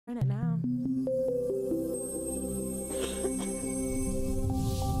Turn it now.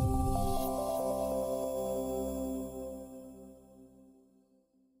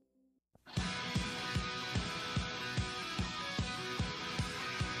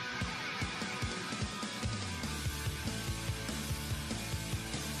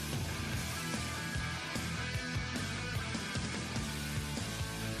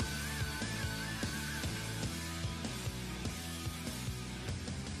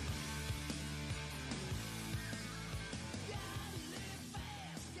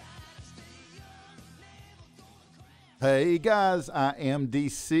 Hey guys, I am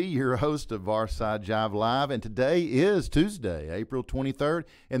DC, your host of Barside Jive Live, and today is Tuesday, April 23rd,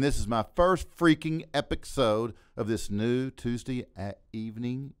 and this is my first freaking episode of this new Tuesday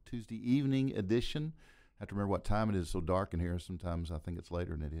evening edition. I have to remember what time it is. It's so dark in here. Sometimes I think it's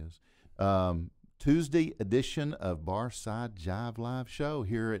later than it is. Tuesday edition of Barside Jive Live show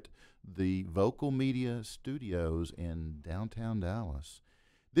here at the Vocal Media Studios in downtown Dallas.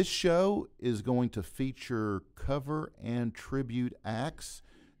 This show is going to feature cover and tribute acts,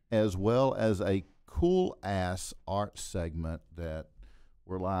 as well as a cool-ass art segment that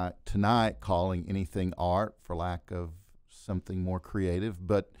we're like tonight calling anything art for lack of something more creative.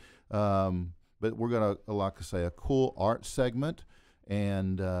 But we're going to, like I say, a cool art segment.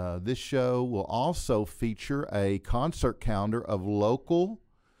 And this show will also feature a concert calendar of local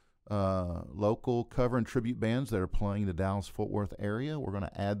cover and tribute bands that are playing the Dallas-Fort Worth area. We're going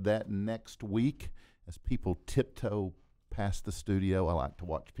to add that next week as people tiptoe past the studio. I like to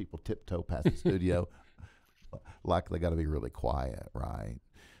watch people tiptoe past the studio like they got to be really quiet, right?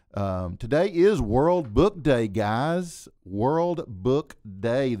 Today is World Book Day, guys. World Book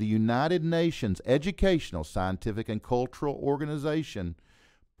Day. The United Nations Educational, Scientific, and Cultural Organization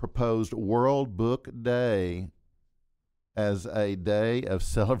proposed World Book Day as a day of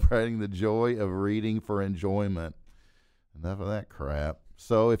celebrating the joy of reading for enjoyment. Enough of that crap.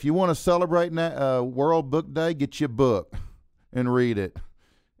 So if you want to celebrate World Book Day, get your book and read it.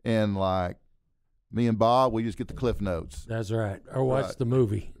 And like me and Bob, we just get the Cliff Notes. That's right. Or watch the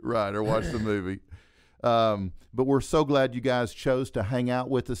movie. Right, or watch the movie. But we're so glad you guys chose to hang out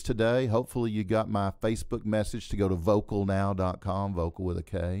with us today. Hopefully you got my Facebook message to go to vocalnow.com, vocal with a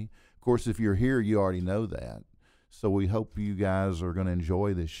K. Of course, if you're here, you already know that. So we hope you guys are going to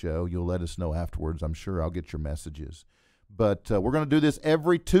enjoy this show. You'll let us know afterwards. I'm sure I'll get your messages. But we're going to do this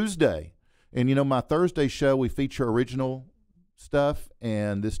every Tuesday. And, you know, my Thursday show, we feature original stuff.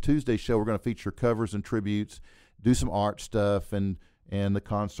 And this Tuesday show, we're going to feature covers and tributes, do some art stuff, and the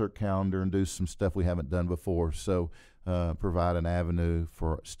concert calendar, and do some stuff we haven't done before. So provide an avenue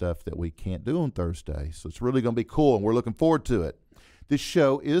for stuff that we can't do on Thursday. So it's really going to be cool, and we're looking forward to it. This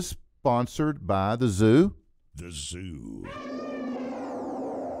show is sponsored by The Zoo. The Zoo.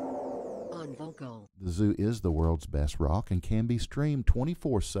 On Vocal. The Zoo is the world's best rock and can be streamed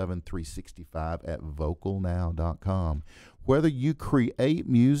 24/7, 365 at vocalnow.com. Whether you create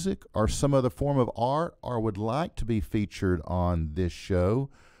music or some other form of art or would like to be featured on this show,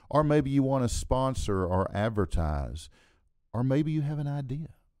 or maybe you want to sponsor or advertise, or maybe you have an idea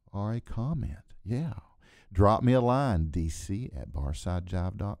or a comment, drop me a line,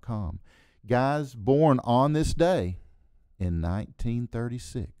 dc@barsidejive.com. Guys born on this day in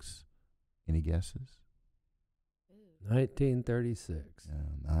 1936. Any guesses? 1936.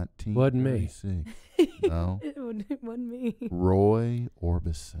 1936. Wasn't me. No. It wasn't me. Roy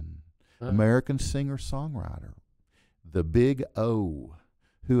Orbison, American singer-songwriter, the Big O,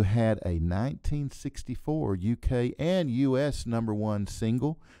 who had a 1964 UK and US #1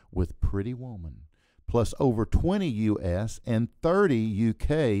 single with Pretty Woman, plus over 20 U.S. and 30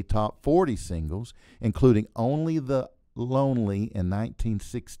 U.K. top 40 singles, including Only the Lonely in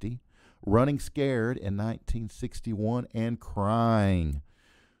 1960, Running Scared in 1961, and Crying.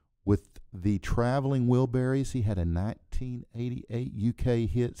 With the Traveling Wilburys, he had a 1988 U.K.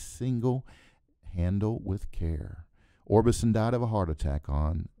 hit single, Handle with Care. Orbison died of a heart attack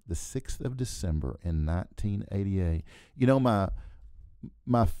on the 6th of December in 1988. You know,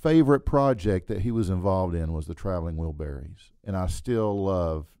 my favorite project that he was involved in was the Traveling Wilburys, and I still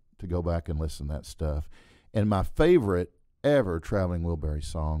love to go back and listen to that stuff. And my favorite ever Traveling Wilbury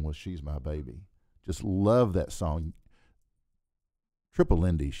song was She's My Baby. Just love that song. Triple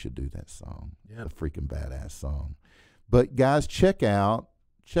Lindy should do that song. Yep. It's a freaking badass song. But guys, check out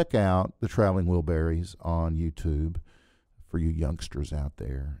the Traveling Wilburys on YouTube for you youngsters out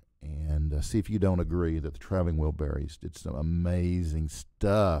there. And see if you don't agree that the Traveling Wilburys did some amazing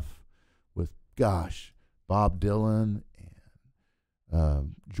stuff with, gosh, Bob Dylan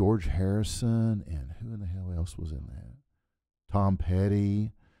and George Harrison, and who in the hell else was in that? Tom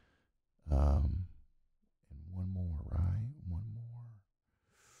Petty. And one more, right? One more.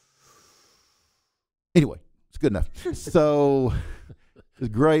 Anyway, it's good enough. So it's a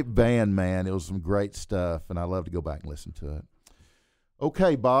great band, man. It was some great stuff, and I love to go back and listen to it.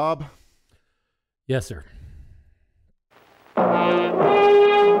 Okay, Bob. Yes, sir. Uh-oh.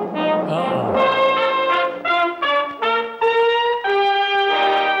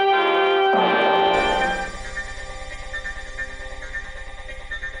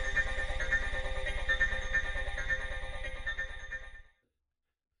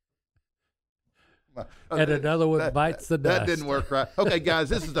 And another one bites the dust. That didn't work right. Okay, guys,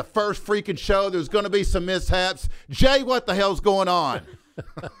 this is the first freaking show. There's going to be some mishaps. Jay, what the hell's going on?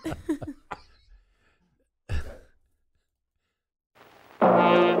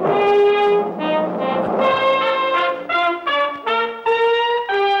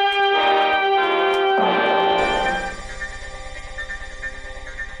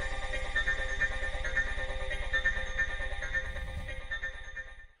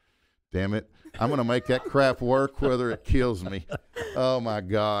 Damn it. I'm going to make that crap work whether it kills me. Oh, my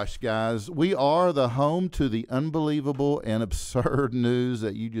gosh, guys. We are the home to the unbelievable and absurd news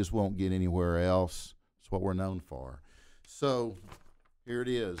that you just won't get anywhere else. It's what we're known for. So here it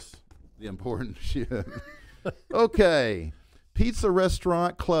is, the important shit. Okay. Pizza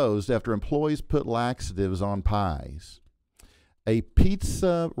restaurant closed after employees put laxatives on pies. A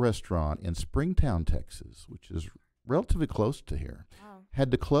pizza restaurant in Springtown, Texas, which is relatively close to here, had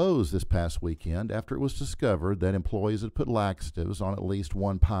to close this past weekend after it was discovered that employees had put laxatives on at least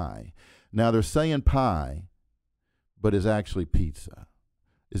one pie. Now, they're saying pie, but it's actually pizza.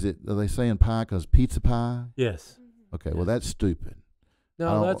 Are they saying pie because pizza pie? Yes. Okay, yes. Well, that's stupid.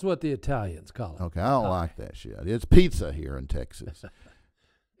 No, that's what the Italians call it. Okay, I don't like that shit. It's pizza here in Texas.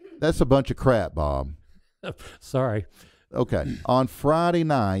 That's a bunch of crap, Bob. Sorry. Okay. On Friday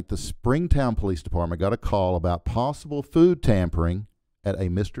night, the Springtown Police Department got a call about possible food tampering at a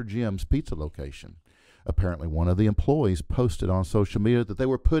Mr. Jim's pizza location. Apparently, one of the employees posted on social media that they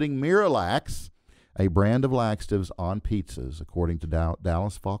were putting Miralax, a brand of laxatives, on pizzas, according to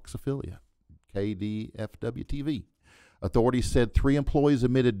Dallas Fox affiliate, KDFW-TV. Authorities said 3 employees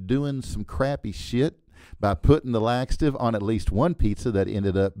admitted doing some crappy shit by putting the laxative on at least one pizza that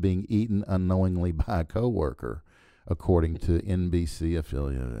ended up being eaten unknowingly by a coworker, according to NBC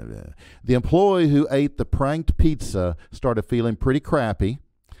affiliate. The employee who ate the pranked pizza started feeling pretty crappy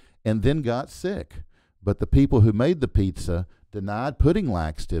and then got sick. But the people who made the pizza denied putting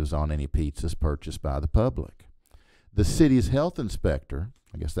laxatives on any pizzas purchased by the public. The city's health inspector,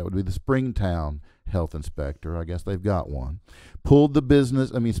 I guess that would be the Springtown health inspector, I guess they've got one, pulled the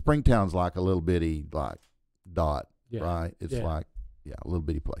business. I mean, Springtown's like a little bitty, like, dot, right? It's like, a little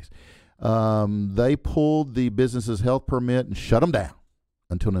bitty place. They pulled the business's health permit and shut them down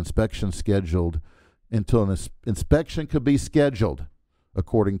until an inspection could be scheduled,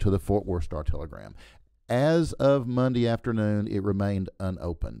 according to the Fort Worth Star-Telegram. As of Monday afternoon, it remained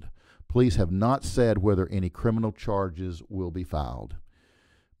unopened. Police have not said whether any criminal charges will be filed.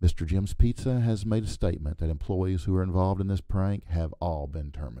 Mr. Jim's Pizza has made a statement that employees who are involved in this prank have all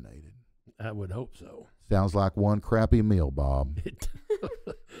been terminated. I would hope so. Sounds like one crappy meal, Bob.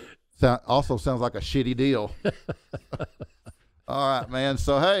 Also sounds like a shitty deal. All right, man.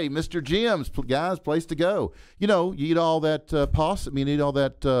 So, hey, Mr. Jim's, guys, place to go. You know, you eat all that possum, you eat all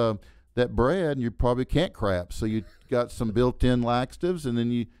that bread, and you probably can't crap. So you got some built-in laxatives, and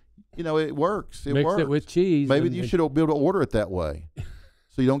then you know, it works. It Mix works. it with cheese. Maybe you should be able to order it that way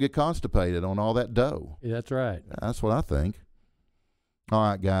so you don't get constipated on all that dough. Yeah, that's right. That's what I think. All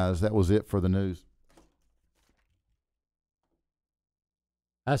right, guys, that was it for the news.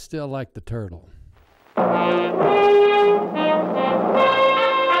 I still like the turtle.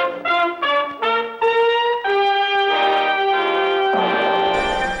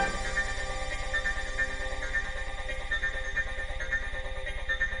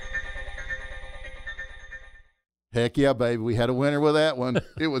 Heck yeah, baby. We had a winner with that one.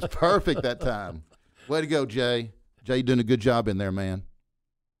 It was perfect that time. Way to go, Jay. Jay, you doing a good job in there, man.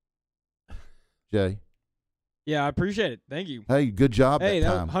 Jay. Yeah, I appreciate it. Thank you. Hey, good job that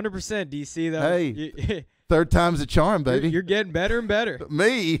time. 100% DC. Hey, third time's a charm, baby. You're getting better and better.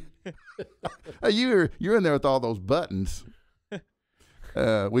 Me? Hey, you're in there with all those buttons.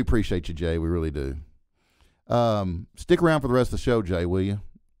 We appreciate you, Jay. We really do. Stick around for the rest of the show, Jay, will you?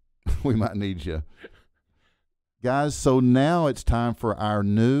 We might need you. Guys, so now it's time for our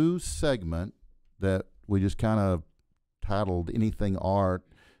new segment that we just kind of titled Anything Art,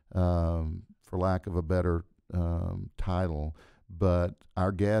 for lack of a better title. But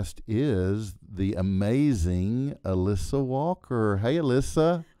our guest is the amazing Alyssa Walker. Hey,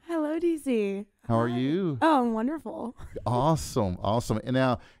 Alyssa. Hello, DC. DC. How are Hi. you? Oh, I'm wonderful. Awesome. And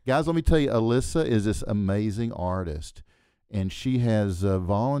now, guys, let me tell you, Alyssa is this amazing artist, and she has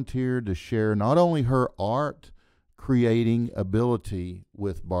volunteered to share not only her art creating ability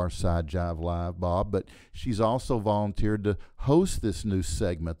with Barside Jive Live, Bob, but she's also volunteered to host this new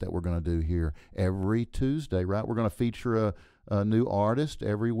segment that we're going to do here every Tuesday, right? We're going to feature a new artist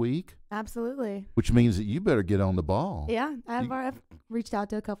every week, Absolutely. which means that you better get on the ball. Yeah, I've reached out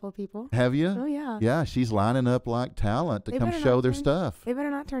to a couple of people. Have you? Oh, yeah. Yeah, she's lining up like talent to They come better show not their turn- stuff. They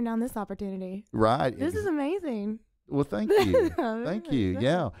better not turn down this opportunity. Right. This is amazing. Well, thank you. Thank you.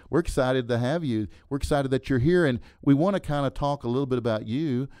 Yeah, we're excited to have you. We're excited that you're here, and we want to kind of talk a little bit about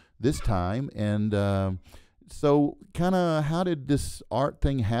you this time. And so, kind of, how did this art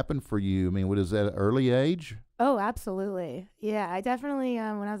thing happen for you? I mean, what is that, an early age? Oh, absolutely. Yeah, I definitely,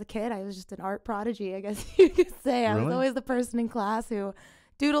 when I was a kid, I was just an art prodigy, I guess you could say. I was Really? always the person in class who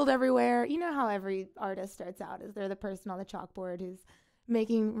doodled everywhere. You know how every artist starts out, is they're the person on the chalkboard who's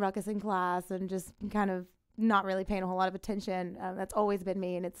making ruckus in class and just kind of not really paying a whole lot of attention. That's always been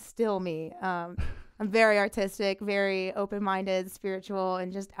me, and it's still me. I'm very artistic, very open-minded, spiritual,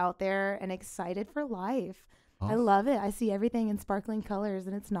 and just out there and excited for life. I Awesome. love it. I see everything in sparkling colors,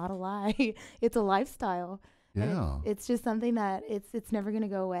 and it's not a lie. It's a lifestyle. And Yeah. it's just something that it's never going to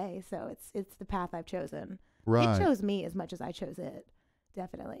go away. So it's the path I've chosen. Right. It chose me as much as I chose it.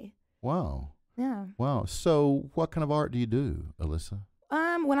 Definitely. Wow. Yeah. Wow. So, what kind of art do you do, Alyssa?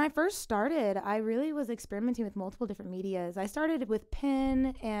 When I first started, I really was experimenting with multiple different medias. I started with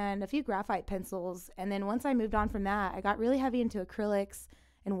pen and a few graphite pencils, and then once I moved on from that, I got really heavy into acrylics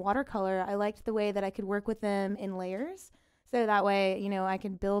and watercolor. I liked the way that I could work with them in layers. So that way, I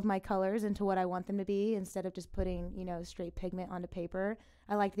can build my colors into what I want them to be instead of just putting, straight pigment onto paper.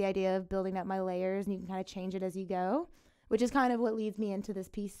 I like the idea of building up my layers, and you can kind of change it as you go, which is kind of what leads me into this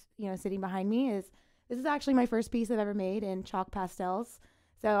piece, sitting behind me. This is actually my first piece I've ever made in chalk pastels.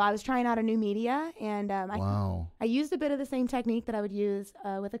 So I was trying out a new media, and Wow. I used a bit of the same technique that I would use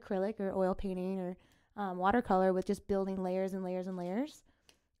with acrylic or oil painting or watercolor, with just building layers and layers and layers.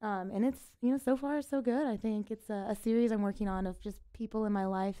 And it's, so far so good. I think it's a series I'm working on of just people in my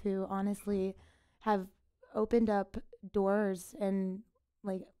life who honestly have opened up doors and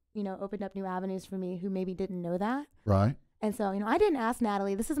opened up new avenues for me who maybe didn't know that. Right. And so, I didn't ask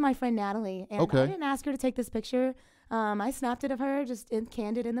Natalie. This is my friend Natalie. And Okay. I didn't ask her to take this picture. I snapped it of her, just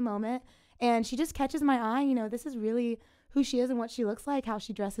candid in the moment. And she just catches my eye. This is really who she is and what she looks like, how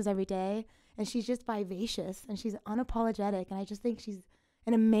she dresses every day. And she's just vivacious and she's unapologetic. And I just think she's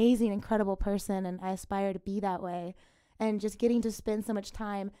an amazing, incredible person. And I aspire to be that way. And just getting to spend so much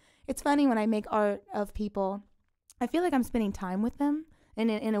time. It's funny when I make art of people, I feel like I'm spending time with them. And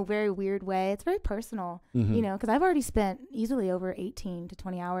in a very weird way. It's very personal, Mhm. because I've already spent easily over 18 to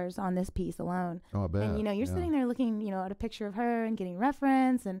 20 hours on this piece alone. Oh, I bet. And, you're Yeah. sitting there looking, at a picture of her and getting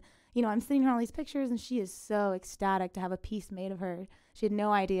reference. And, I'm sending her all these pictures, and she is so ecstatic to have a piece made of her. She had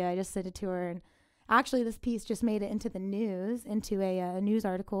no idea. I just sent it to her. And actually, this piece just made it into the news, into a news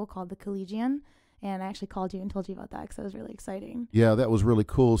article called The Collegian. And I actually called you and told you about that because it was really exciting. Yeah, that was really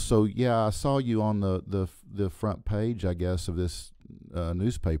cool. So, yeah, I saw you on the front page, I guess, of this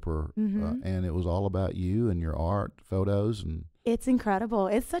newspaper, and it was all about you and your art, photos, and It's incredible.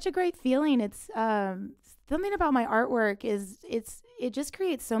 It's such a great feeling. It's something about my artwork is it just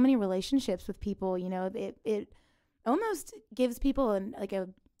creates so many relationships with people. It almost gives people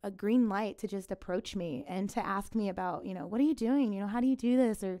a green light to just approach me and to ask me about, what are you doing? How do you do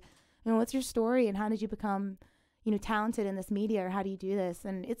this? Or, what's your story and how did you become, talented in this media, or how do you do this?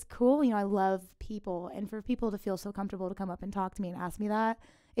 And it's cool. I love people, and for people to feel so comfortable to come up and talk to me and ask me that,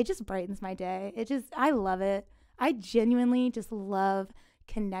 it just brightens my day. I love it. I genuinely just love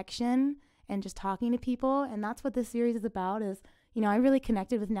connection and just talking to people. And that's what this series is about is, I really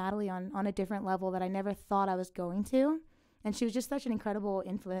connected with Natalie on a different level that I never thought I was going to. And she was just such an incredible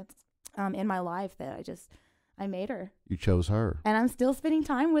influence in my life that I made her. you chose her. And I'm still spending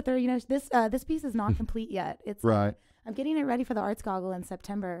time with her. This piece is not complete yet. It's Right. I'm getting it ready for the Arts Goggle in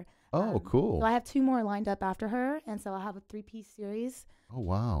September. Oh, cool. So I have 2 more lined up after her. And so I'll have a 3-piece series. Oh,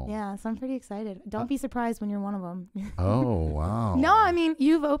 wow. Yeah, so I'm pretty excited. Don't be surprised when you're one of them. Oh, wow. No, I mean,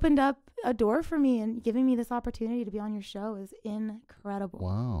 you've opened up a door for me, and giving me this opportunity to be on your show is incredible.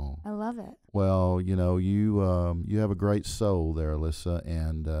 Wow. I love it. Well, you have a great soul there, Alyssa,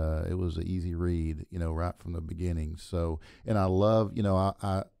 and it was an easy read, right from the beginning. So, and I love,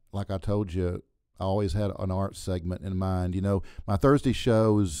 I like I told you, I always had an art segment in mind. My Thursday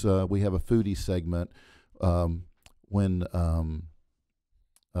shows, we have a foodie segment. When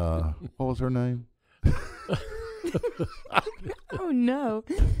what was her name? Oh no,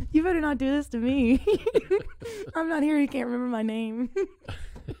 you better not do this to me. I'm not here. You can't remember my name.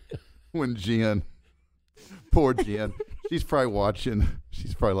 When Jen, poor Jen, she's probably watching.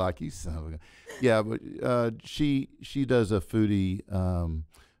 She's probably like, you son of a. Yeah, but she does a foodie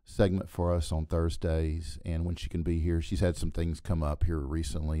segment for us on Thursdays, and when she can be here, she's had some things come up here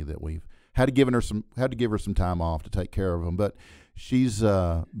recently that we've had to give her some time off to take care of them. But she's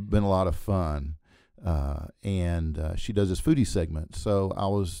been a lot of fun, and she does this foodie segment. So I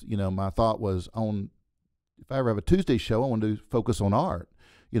was, my thought was if I ever have a Tuesday show, I want to focus on art,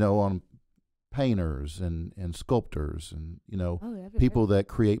 on painters and sculptors and people that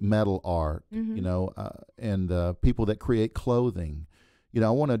create metal art, and people that create clothing. I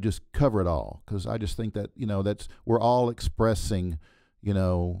want to just cover it all because I just think that we're all expressing,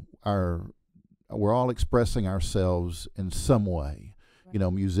 we're all expressing ourselves in some way.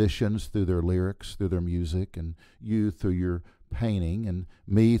 Right. Musicians through their lyrics, through their music, and you through your painting, and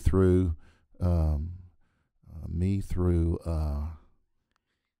me through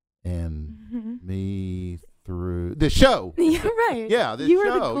the show. Yeah, right. Yeah, the you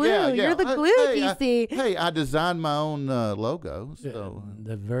show. Were the glue. Yeah. You're the glue, DC. I designed my own logo. So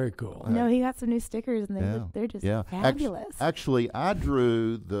that's very cool. No, he got some new stickers, and they're just fabulous. Actually, I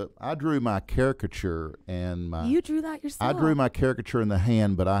drew my caricature and You drew that yourself. I drew my caricature in the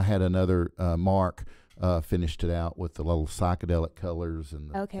hand, but I had another Mark finished it out with the little psychedelic colors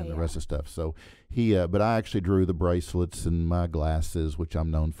and the rest of the stuff. So but I actually drew the bracelets and my glasses, which I'm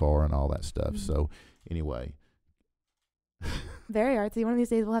known for, and all that stuff. Mm-hmm. So anyway. Very artsy. One of these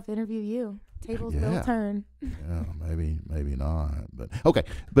days we'll have to interview you. Tables will turn. Yeah, maybe not. But okay.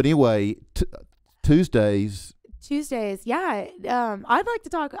 But anyway, Tuesdays. Yeah. I'd like to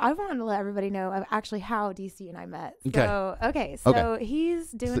talk. I want to let everybody know of actually how DC and I met. So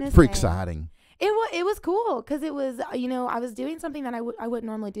he's doing his pretty thing. Exciting. It was cool because it was I was doing something that I wouldn't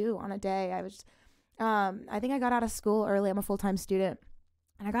normally do on a day. I was I think I got out of school early. I'm a full-time student.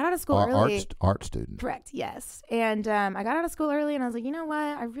 And I got out of school early. Art student. Correct, yes. And I got out of school early, and I was like, you know what?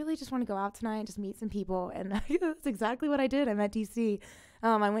 I really just want to go out tonight and just meet some people. And that's exactly what I did. I met DC.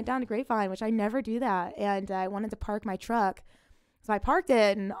 I went down to Grapevine, which I never do that. And I wanted to park my truck. So I parked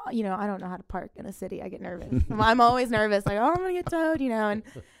it, and, I don't know how to park in a city. I get nervous. I'm always nervous. Like, I'm going to get towed, And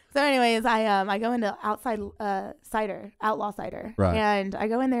so anyways, I go into Outlaw Cider. Right. And I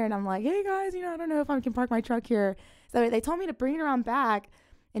go in there, and I'm like, hey, guys, I don't know if I can park my truck here. So they told me to bring it around back.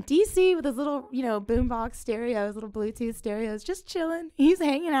 And DC with his little, boombox stereo, his little Bluetooth stereos, just chilling. He's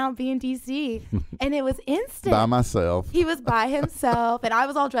hanging out being DC. And it was instant. By myself. He was by himself. And I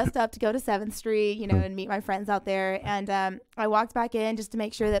was all dressed up to go to 7th Street, and meet my friends out there. And I walked back in just to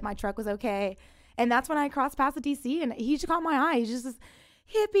make sure that my truck was okay. And that's when I crossed paths with DC. And he just caught my eye. He's just this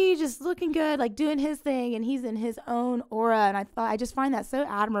hippie, just looking good, like doing his thing. And he's in his own aura. And I just find that so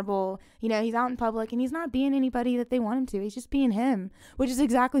admirable. He's out in public and he's not being anybody that they want him to. He's just being him, which is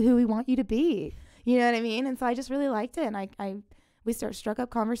exactly who we want you to be. You know what I mean? And so I just really liked it. And we struck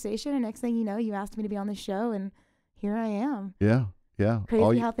up conversation. And next thing you know, you asked me to be on the show. And here I am. Yeah.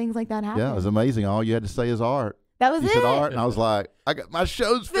 Crazy how things like that happen. Yeah, it was amazing. All you had to say is art. That was you it. said art, and I was like, I got my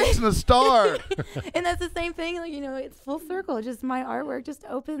show's fixing to start. And that's the same thing. Like, it's full circle. Just my artwork just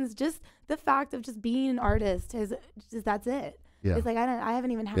opens. Just the fact of just being an artist that's it. Yeah. It's like I haven't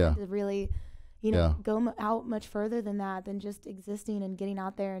even had to really, go out much further than that, than just existing and getting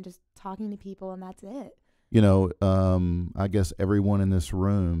out there and just talking to people, and that's it. I guess everyone in this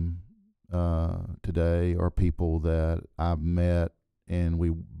room today are people that I've met, and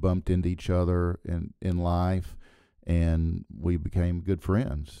we bumped into each other in life. And we became good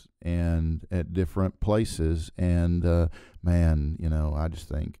friends, and at different places. And I just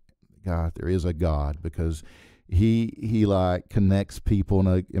think, God, there is a God, because he like connects people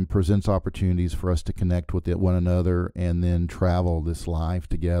and presents opportunities for us to connect with one another, and then travel this life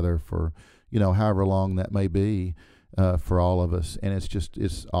together for however long that may be for all of us. And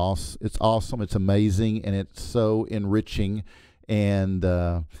it's awesome, it's amazing, and it's so enriching, and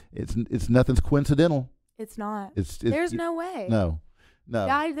it's nothing's coincidental. It's not. There's no way. No.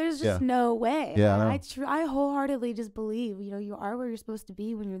 There's just no way. Yeah, I wholeheartedly just believe, you are where you're supposed to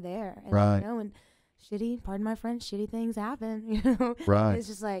be when you're there. And, right. And pardon my French, shitty things happen, Right. It's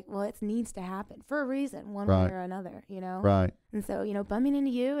just like, well, it needs to happen for a reason, one way or another, Right. And so, bumping into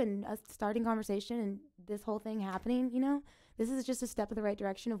you and us starting conversation and this whole thing happening, this is just a step in the right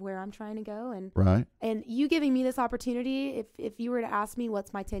direction of where I'm trying to go. And right. And you giving me this opportunity, if you were to ask me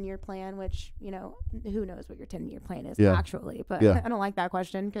what's my 10-year plan, which, who knows what your 10-year plan is actually, but I don't like that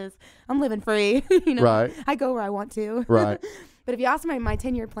question because I'm living free, Right. I go where I want to. Right. But if you ask me my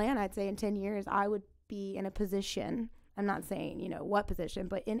 10-year plan, I'd say in 10 years, I would be in a position, I'm not saying, you know, what position,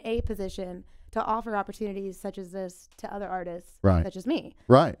 but in a position to offer opportunities such as this to other artists, Right. such as me,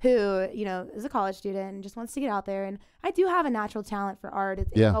 Right. who, you know, is a college student and just wants to get out there. And I do have a natural talent for art.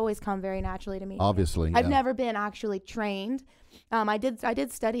 It's Yeah. always come very naturally to me. Obviously. I've yeah. never been actually trained. I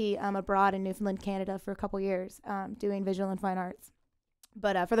did study abroad in Newfoundland, Canada for a couple years, doing visual and fine arts.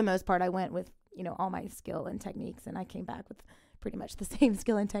 But for the most part, I went with, you know, all my skill and techniques, and I came back with pretty much the same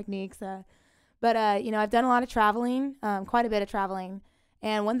skill and techniques. But you know, I've done a lot of traveling, quite a bit of traveling.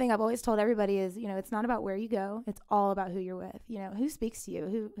 And one thing I've always told everybody is, you know, it's not about where you go. It's all about who you're with. You know, who speaks to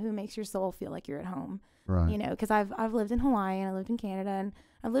you, who makes your soul feel like you're at home. Right. You know, because I've lived in Hawaii and I lived in Canada and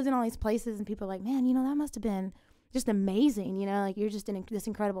I've lived in all these places, and people are like, man, you know, that must have been just amazing. You know, like you're just this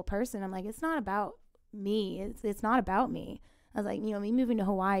incredible person. I'm like, it's not about me. It's not about me. I was like, you know, me moving to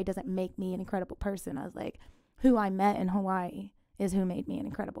Hawaii doesn't make me an incredible person. I was like, who I met in Hawaii is who made me an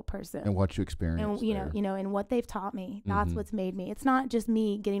incredible person. And what you experienced. And you know, and what they've taught me, that's what's made me. It's not just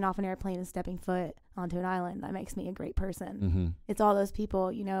me getting off an airplane and stepping foot onto an island that makes me a great person. Mm-hmm. It's all those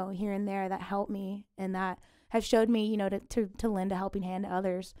people, you know, here and there that help me and that have showed me, you know, to lend a helping hand to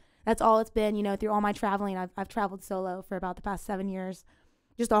others. That's all it's been, you know, through all my traveling. I've traveled solo for about the past 7 years,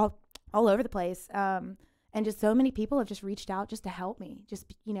 just all over the place. And just so many people have just reached out just to help me,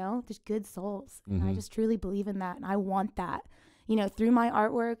 just, you know, just good souls. And I just truly believe in that. And I want that. You know, through my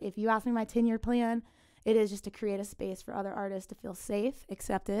artwork, if you ask me my 10-year plan, it is just to create a space for other artists to feel safe,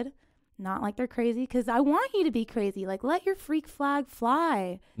 accepted, not like they're crazy. Because I want you to be crazy. Like, let your freak flag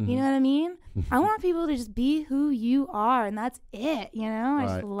fly. You know what I mean? I want people to just be who you are, and that's it. You know, I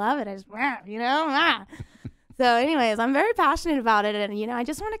just love it. I just, you know, So anyways, I'm very passionate about it. And, you know, I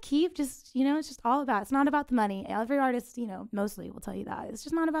just want to keep just, you know, it's just all about, it's not about the money. Every artist, you know, mostly will tell you that. It's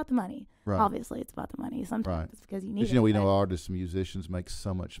just not about the money. Right. Obviously, it's about the money. Sometimes it's because you need it. You know, we know but- artists and musicians make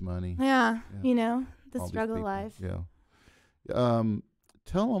so much money. Yeah, you know, the All these struggle of people. life. Yeah.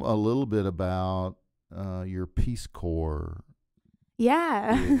 Tell them a little bit about your Peace Corps.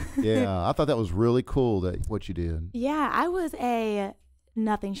 Yeah. Yeah, I thought that was really cool that what you did. Yeah, I was a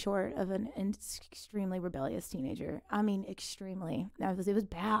nothing short of an extremely rebellious teenager. I mean, extremely. It was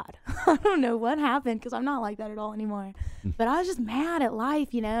bad. I don't know what happened because I'm not like that at all anymore. But I was just mad at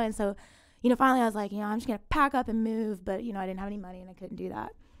life, you know. And so, you know, finally I was like, you know, I'm just going to pack up and move. But, you know, I didn't have any money and I couldn't do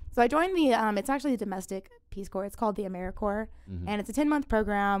that. So I joined the, it's actually a domestic Peace Corps. It's called the AmeriCorps. And it's a 10-month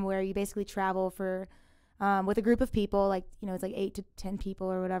program where you basically travel for, with a group of people, like, you know, it's like 8 to 10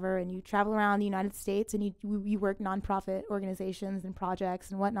 people or whatever. And you travel around the United States and you work nonprofit organizations and projects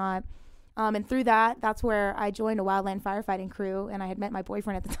and whatnot. And through that's where I joined a wildland firefighting crew. And I had met my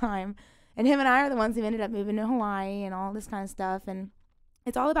boyfriend at the time. And him and I are the ones who ended up moving to Hawaii and all this kind of stuff. And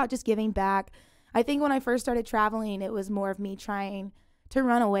it's all about just giving back. I think when I first started traveling, it was more of me trying to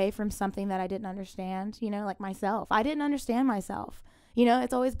run away from something that I didn't understand, you know, like myself. I didn't understand myself. You know,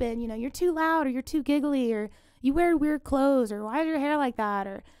 it's always been, you know, you're too loud or you're too giggly or you wear weird clothes or why is your hair like that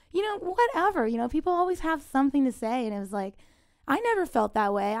or, you know, whatever. You know, people always have something to say. And it was like, I never felt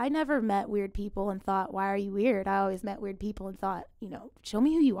that way. I never met weird people and thought, why are you weird? I always met weird people and thought, you know, show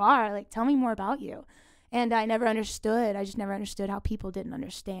me who you are. Like, tell me more about you. And I never understood. I just never understood how people didn't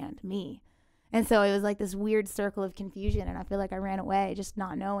understand me. And so it was like this weird circle of confusion. And I feel like I ran away just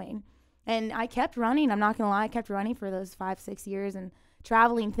not knowing. And I kept running. I'm not going to lie. I kept running for those 5-6 years and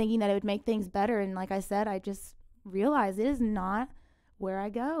traveling, thinking that it would make things better. And like I said, I just realized it is not where I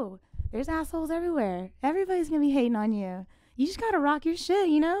go. There's assholes everywhere. Everybody's going to be hating on you. You just got to rock your shit,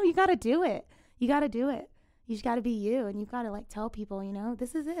 you know? You got to do it. You got to do it. You just got to be you. And you've got to like tell people, you know,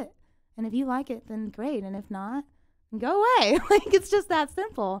 this is it. And if you like it, then great. And if not, go away. Like, it's just that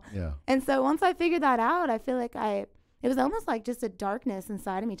simple. Yeah. And so once I figured that out, I feel like it was almost like just a darkness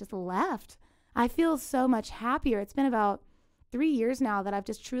inside of me just left. I feel so much happier. It's been about 3 years now that I've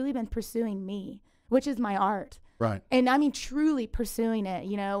just truly been pursuing me, which is my art. Right. And I mean, truly pursuing it,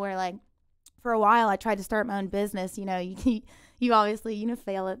 you know, where like for a while I tried to start my own business, you know, you obviously, you know,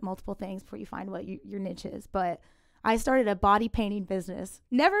 fail at multiple things before you find what your niche is. But I started a body painting business,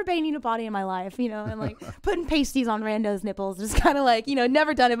 never painting a body in my life, you know, and like putting pasties on randos' nipples, just kind of like, you know,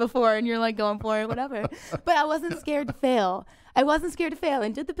 never done it before and you're like going for it, whatever. But I wasn't scared to fail.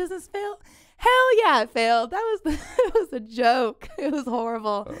 And did the business fail? Hell yeah, it failed. It was a joke. It was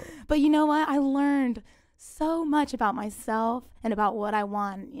horrible. But you know what? I learned so much about myself and about what I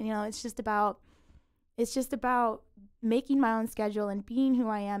want. You know, it's just about making my own schedule and being who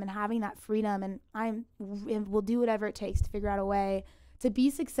I am and having that freedom. And will do whatever it takes to figure out a way to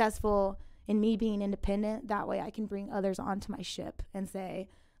be successful in me being independent. That way I can bring others onto my ship and say,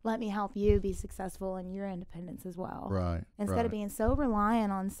 let me help you be successful in your independence as well. Right. Instead of being so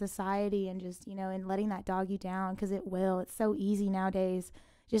reliant on society and just, you know, and letting that dog you down, because it will. It's so easy nowadays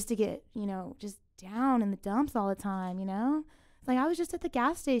just to get, you know, just down in the dumps all the time, you know? It's like I was just at the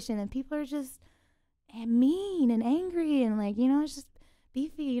gas station and people are just mean and angry and like, you know, it's just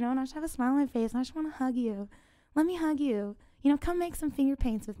beefy, you know, and I just have a smile on my face and I just want to hug you. Let me hug you. You know, come make some finger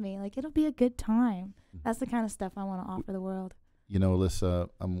paints with me. Like, it'll be a good time. That's the kind of stuff I want to offer the world. You know, Alyssa,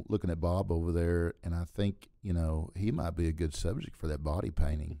 I'm looking at Bob over there, and I think, you know, he might be a good subject for that body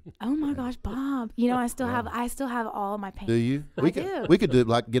painting. Oh my gosh, Bob! You know, I still have all of my paintings. Do you? I do. We could do it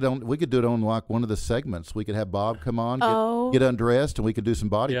like we could do it on like one of the segments. We could have Bob come on, get undressed, and we could do some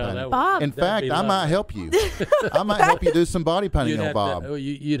body painting. Bob. In fact, I might help you. I might help you do some body painting on Bob.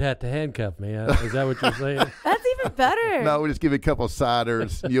 You'd have to handcuff me. Is that what you're saying? That's even better. No, we just give you a couple of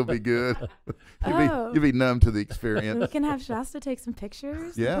ciders, and you'll be good. You'll be numb to the experience. We can have Shasta take some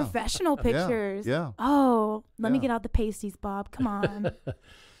pictures. Yeah. Professional pictures. Yeah. Oh, let me get out the pasties, Bob. Come on.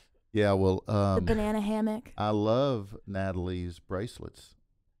 Yeah, well, the banana hammock. I love Natalie's bracelets.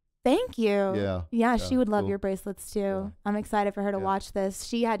 Thank you. Yeah, she would love cool. your bracelets too. Yeah. I'm excited for her to watch this.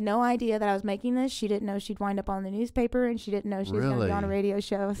 She had no idea that I was making this. She didn't know she'd wind up on the newspaper, and she didn't know she was going to be on a radio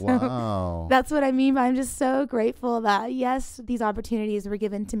show. So Wow. that's what I mean. But I'm just so grateful that, yes, these opportunities were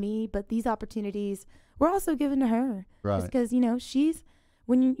given to me, but these opportunities were also given to her. Right. Just because, you know, she's,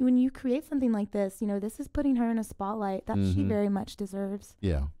 when you create something like this, you know, this is putting her in a spotlight that she very much deserves.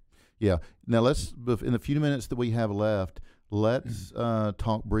 Yeah. Yeah. Now let's, in the few minutes that we have left, let's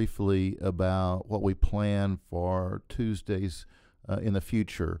talk briefly about what we plan for Tuesdays in the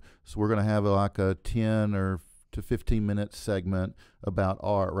future. So we're going to have like a 10 or to 15 minute segment about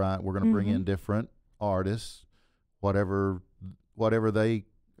art, right? We're going to bring in different artists, whatever they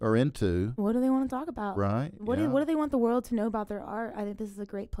are into. What do they want to talk about? Right. What do they want the world to know about their art? I think this is a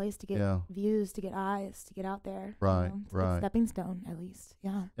great place to get views, to get eyes, to get out there. Right, you know, it's a right. good stepping stone, at least.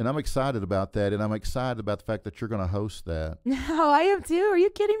 Yeah. And I'm excited about that, and I'm excited about the fact that you're going to host that. No, I am too. Are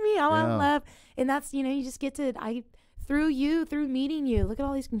you kidding me? I Yeah. love, and that's, you know, you just get to, through meeting you, look at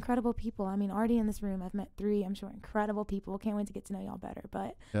all these incredible people. I mean, already in this room, I've met 3, I'm sure, incredible people. Can't wait to get to know y'all better.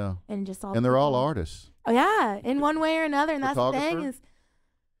 But Yeah. and just all And they're all artists. Oh yeah, in one way or another. And that's the thing Photographer? is,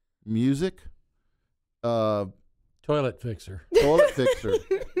 Music, Toilet fixer. toilet fixer.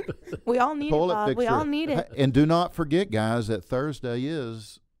 we all need it, Toilet Bob. We fixer. all need it. And do not forget, guys, that Thursday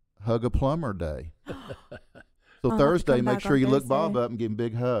is Hug a Plumber Day. So I'll have to Thursday, come make back sure on you look Thursday. Bob up and give him a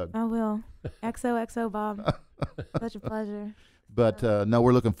big hug. I will. XOXO, Bob. Such a pleasure. But no,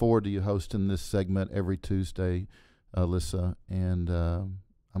 we're looking forward to you hosting this segment every Tuesday, Alyssa. And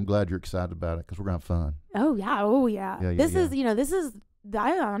I'm glad you're excited about it because we're going to have fun. Oh yeah. Oh yeah. Yeah, this yeah. is, you know, this is.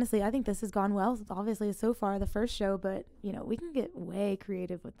 I honestly, I think this has gone well. Obviously, so far the first show, but you know, we can get way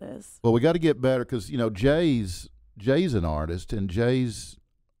creative with this. Well, we got to get better because, you know, Jay's an artist, and Jay's,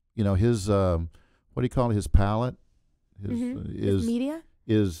 you know, his what do you call it? His palette His media.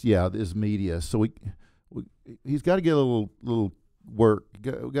 is media. So he's got to get a little work.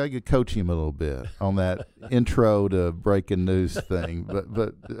 We got to coach him a little bit on that intro to breaking news thing.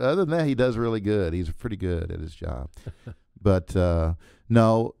 But other than that, he does really good. He's pretty good at his job. But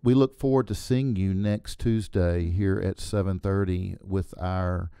no, we look forward to seeing you next Tuesday here at 7:30 with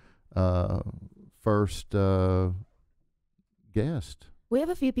our first guest. We have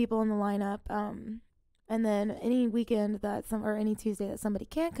a few people in the lineup. And then any weekend or any Tuesday that somebody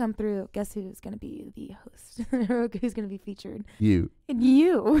can't come through, guess who's going to be the host? Who's going to be featured? You. And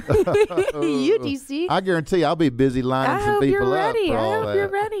you. You, DC. I guarantee I'll be busy lining some people up. For all I hope that. you're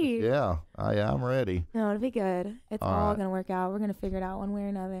ready. Yeah, I'm ready. No, it'll be good. It's All all right. going to work out. We're going to figure it out one way or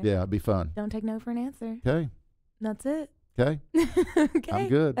another. Yeah, it'd be fun. Don't take no for an answer. Okay. That's it. Okay. Okay. I'm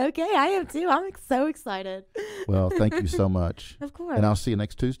good. Okay, I am too. I'm so excited. Well, thank you so much. Of course. And I'll see you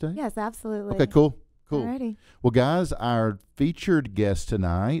next Tuesday. Yes, absolutely. Okay, cool. Cool. Alrighty. Well, guys, our featured guest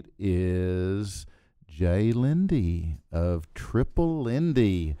tonight is Jay Lindy of Triple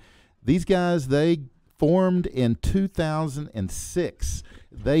Lindy. These guys, they formed in 2006.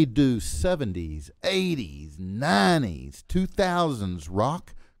 They do 70s, 80s, 90s, 2000s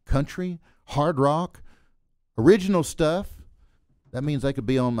rock, country, hard rock, original stuff. That means they could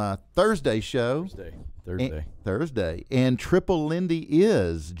be on my Thursday show. Thursday. And Triple Lindy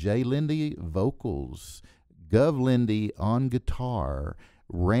is Jay Lindy vocals, Gov Lindy on guitar,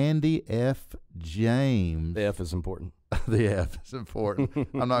 Randy F. James. The F is important. The F is important.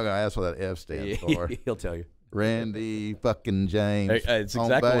 I'm not going to ask what that F stands for. He'll tell you. Randy fucking James. Hey, it's on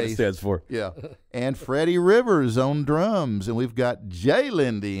exactly what it bass. stands for. Yeah. And Freddie Rivers on drums. And we've got Jay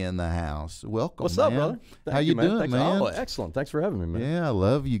Lindy in the house. Welcome, What's man. up, brother? How you doing, Thanks. man? Oh, excellent. Thanks for having me, man. Yeah, I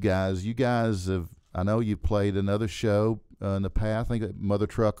love you guys. You guys have, I know you played another show in the past, I think at Mother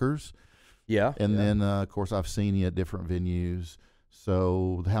Truckers. Yeah. And then, of course, I've seen you at different venues.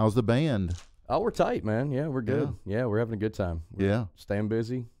 So how's the band? Oh, we're tight, man. Yeah, we're good. Yeah, we're having a good time. We're staying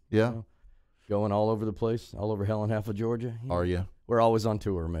busy. Yeah. You know, going all over the place, all over hell and half of Georgia. Are you? We're always on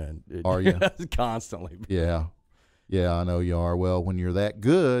tour, man. Are you? Constantly. Yeah. Yeah, I know you are. Well, when you're that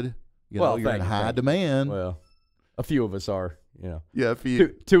good, you know, you're in high demand. Well, a few of us are, you know. Yeah, a few.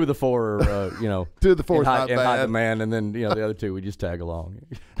 Two of the four are, you know. Two of the four in high bad. demand, and then, you know, the other two, we just tag along.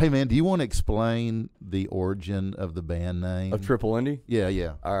 Hey, man, do you want to explain the origin of the band name? Of Triple Lindy? Yeah,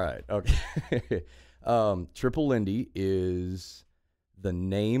 yeah. All right. Okay. Triple Lindy is the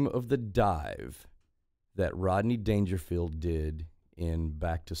name of the dive that Rodney Dangerfield did in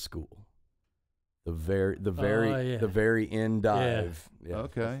Back to School. The very end dive. Yeah.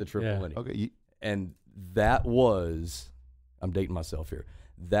 Okay. The Triple Lindy. Okay. And that was, I'm dating myself here.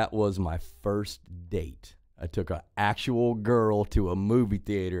 That was my first date. I took an actual girl to a movie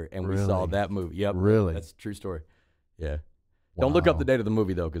theater and we saw that movie. Yep. Really? That's a true story. Yeah. Wow. Don't look up the date of the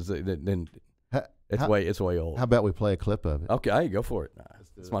movie though, because then it's way old. How about we play a clip of it? Okay, go for it.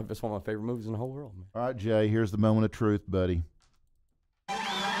 It's one of my favorite movies in the whole world, man. All right, Jay, here's the moment of truth, buddy.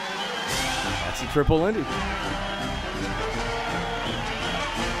 That's the Triple Lindy.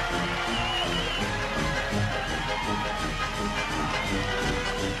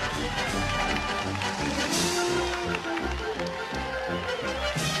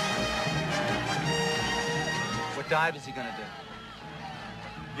 What dive is he going to do?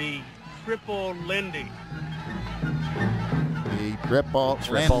 The Triple Lindy. The Triple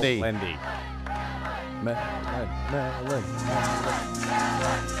Lindy. Lindy.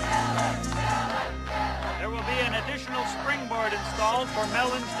 There will be an additional springboard installed for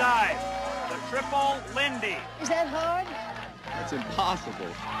Melon's dive. The Triple Lindy. Is that hard? That's impossible.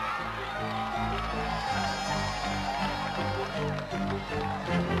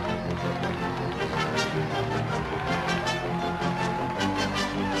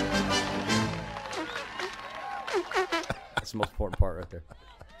 That's the most important part right there.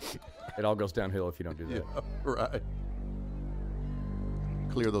 It all goes downhill if you don't do that. Yeah, right.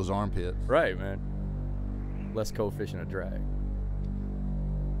 Clear those armpits. Right, man. Less coefficient of drag.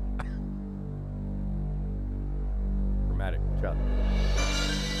 Dramatic. Watch out.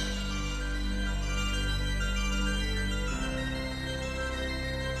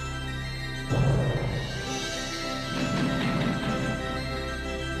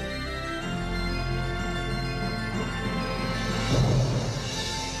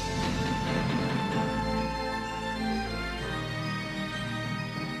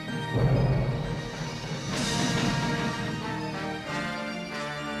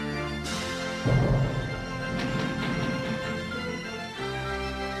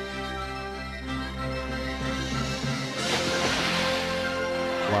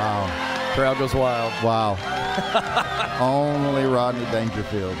 Wow. Crowd goes wild. Wow. Only Rodney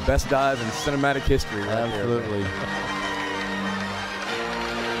Dangerfield. Best dive in cinematic history right Absolutely. there.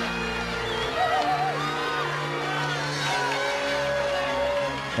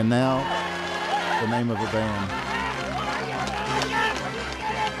 And now, the name of the band.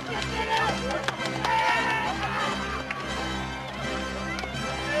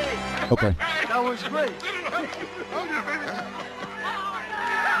 Okay. That was great.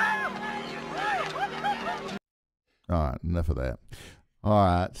 All right, enough of that. All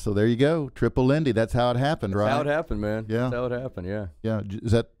right, so there you go. Triple Lindy. That's how it happened, right? That's how it happened, man. Yeah. That's how it happened, yeah. Yeah.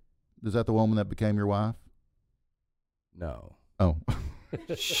 Is that the woman that became your wife? No. Oh.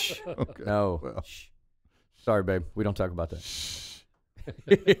 Shh. Okay. No. Well. Shh. Sorry, babe. We don't talk about that.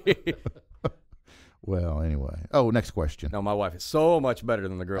 Well, anyway. Oh, next question. No, my wife is so much better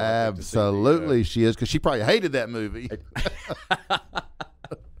than the girl. Absolutely, she is, because she probably hated that movie.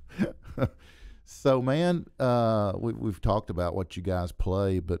 So, man, we've talked about what you guys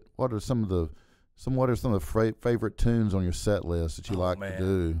play, but what are some of the favorite tunes on your set list that you like to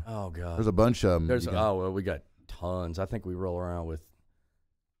do? Oh God, there's a bunch of them. We got tons. I think we roll around with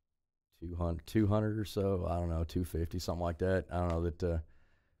 200 or so. I don't know, 250, something like that. I don't know that.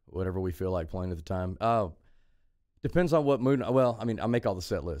 Whatever we feel like playing at the time. Depends on what mood. Well, I mean, I make all the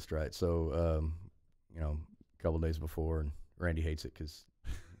set list, right? So, a couple of days before, and Randy hates it because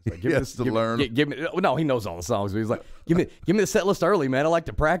like, he has to learn. Give me. No, he knows all the songs. But he's like, give me the set list early, man. I like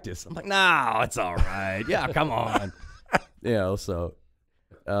to practice. I'm like, no, it's all right. Yeah, come on. So,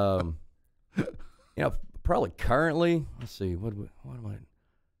 Probably currently, let's see, what am I?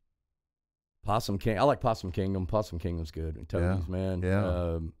 Possum King. I like Possum Kingdom. Possum Kingdom's good. And Toadies, man.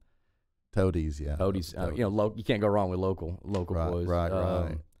 Yeah. Toadies, yeah. Toadies. Toadies. You can't go wrong with local Right, boys.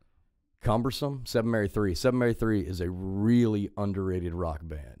 right. Cumbersome, Seven Mary 3. Seven Mary 3 is a really underrated rock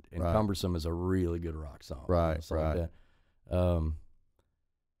band, and Right. Cumbersome is a really good rock song. Right, Stuff like right. that. I don't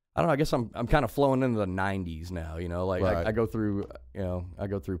know. I guess I'm kind of flowing into the '90s now. Like Right. I go through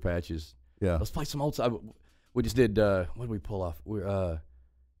patches. Yeah. Let's play some old stuff. We just did. What did we pull off?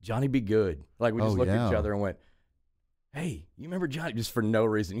 Johnny Be Good. Like we just looked at each other and went, "Hey, you remember Johnny?" Just for no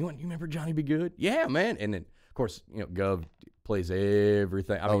reason. You remember Johnny Be Good? Yeah, man. And then of course Gov plays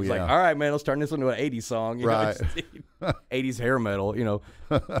everything. I mean, he's like, "All right, man, let's turn this into an '80s song." Right. 80s hair metal.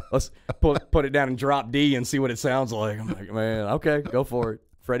 Let's put it down in drop D and see what it sounds like. I'm like, man, okay, go for it.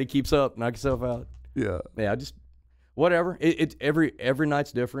 Freddie keeps up, knock yourself out. Yeah. Yeah, just whatever. It every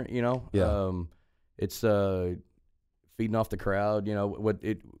night's different. Yeah. It's feeding off the crowd.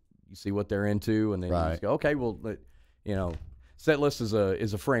 You see what they're into, and then you Right. just go, okay, well, set list is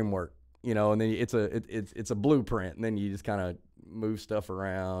a framework. And then it's a blueprint, and then you just kind of move stuff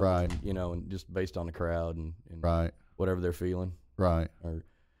around, Right. and just based on the crowd and Right. whatever they're feeling, Right. or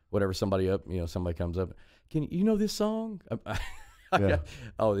whatever somebody comes up. Can you know this song? Yeah.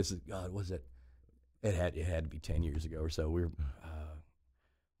 Oh, this is God. Was it? It had to be 10 years ago or so. We were.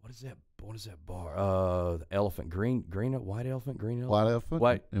 What is that? What is that bar? The Elephant, green, white elephant, green elephant. White Elephant?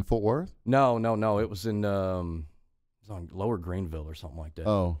 White. In Fort Worth? No. It was in. It was on Lower Greenville or something like that.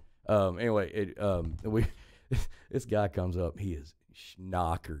 Oh. Anyway, this guy comes up. He is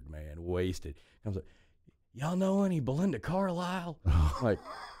schnockered, man, wasted. Comes up. Y'all know any Belinda Carlisle? Like,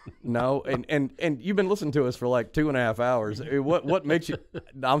 no. And you've been listening to us for like 2.5 hours. What makes you?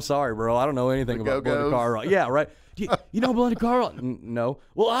 I'm sorry, bro. I don't know anything about Belinda Carlisle. Yeah, right. You know Belinda Carlisle? No.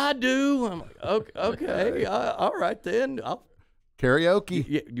 Well, I do. I'm like, okay. All right then.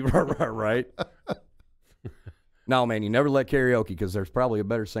 Karaoke. Yeah, right. No, man, you never let karaoke because there's probably a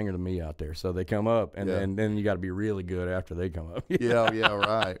better singer than me out there. So they come up, and then you got to be really good after they come up. Yeah,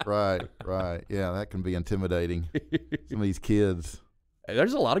 right. Yeah, that can be intimidating. Some of these kids.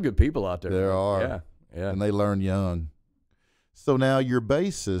 There's a lot of good people out there. There are. Yeah. And they learn young. So now your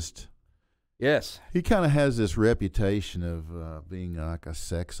bassist, Yes. he kind of has this reputation of being like a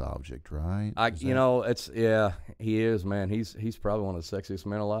sex object, right? He is, man. He's probably one of the sexiest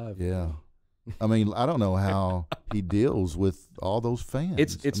men alive. Yeah. I mean, I don't know how he deals with all those fans.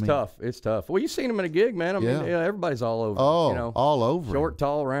 It's tough. It's tough. Well, you've seen him in a gig, man. I mean, everybody's all over. Oh, all over. Short,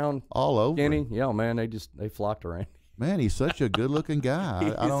 tall, round, all over. skinny. Yeah, man. They flocked around. Man, he's such a good-looking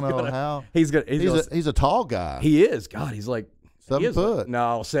guy. I don't know how. He's good. He's a tall guy. He is. God, he's like 7 foot.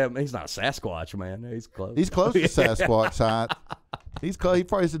 No, 7. He's not a Sasquatch, man. He's close. He's close to Sasquatch height. He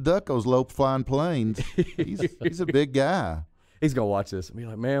probably used to duck those low-flying planes. He's a big guy. He's gonna watch this and be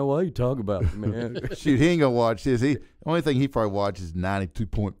like, man, what are you talking about, man? Shoot, he ain't gonna watch this. The only thing he probably watches is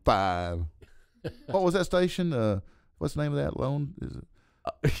 92.5. What was that station? What's the name of that?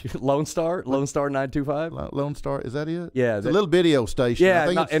 Lone Star 925. Lone Star, is that it? Yeah, it's a little video station. Yeah,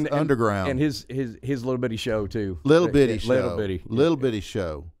 I think it's underground. and his little bitty show too. Little bitty show. Little bitty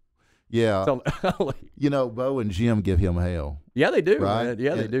show. Yeah. So, Bo and Jim give him hell. Yeah, they do. Right? Man.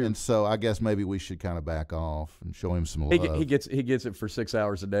 Yeah, they do. And so I guess maybe we should kind of back off and show him some love. He gets it for 6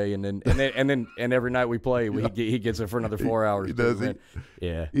 hours a day, and then every night we play, he gets it for another 4 hours. He does.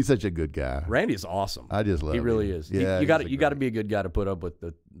 Yeah, he's such a good guy. Randy's awesome. I just love him. He really is. Yeah, you got to be a good guy to put up with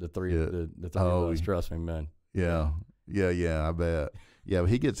the three of us. Trust me, man. Yeah, I bet. Yeah, but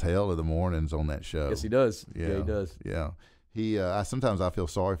he gets hell in the mornings on that show. Yes, he does. Yeah, he does. Yeah, he. Sometimes I feel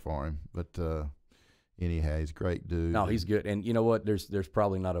sorry for him, but anyhow, he's a great dude. No, he's good. And you know what? There's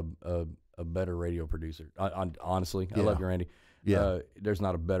probably not a better radio producer. Honestly, I love you, Randy. Yeah. There's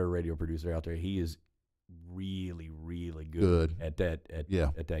not a better radio producer out there. He is really, really good at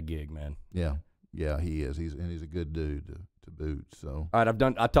that gig, man. Yeah, he is. He's a good dude to boot. So. All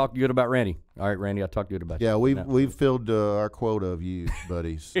right, I talked good about Randy. All right, Randy, I talked good about you. Yeah, we've filled our quota of you,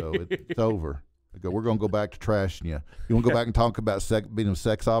 buddy. So it's over. We're going to go back to trashing you. You want to go back and talk about being a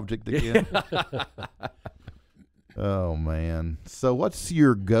sex object again? Oh, man. So what's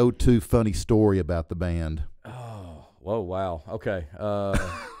your go-to funny story about the band? Oh, whoa, wow. Okay.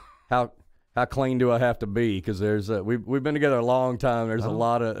 How clean do I have to be? Because we've been together a long time. There's a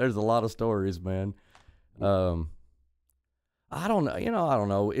lot of stories, man. I don't know. I don't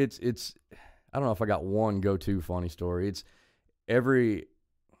know. I don't know if I got one go-to funny story. It's every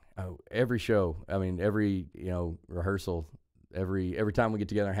show. I mean, every rehearsal. Every time we get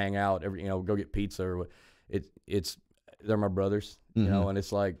together and hang out. Go get pizza or what. They're my brothers. Mm-hmm. And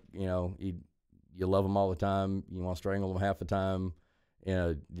it's like you you love them all the time. You want to strangle them half the time. You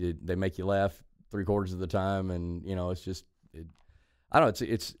know, they make you laugh 3/4 of the time, and you know, it's just, I don't know.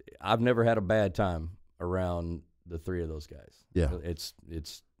 It's I've never had a bad time around the three of those guys. Yeah. It's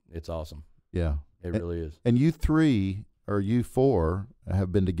awesome. Yeah. It really is. And you three or you four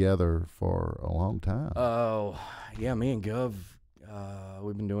have been together for a long time. Oh, yeah, me and Gov,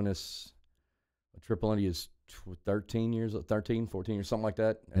 we've been doing this. Triple Lindy is 13 years, 13, 14 years, something like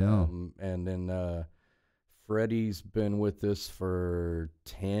that. Yeah. And then Freddie's been with us for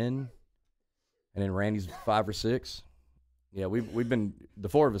 10, and then Randy's 5 or 6. Yeah, we've been, the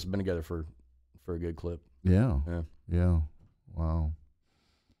four of us have been together for a good clip. Yeah. Yeah. Yeah. Wow.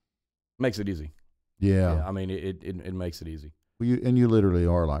 Makes it easy. Yeah. I mean, it makes it easy. Well, you literally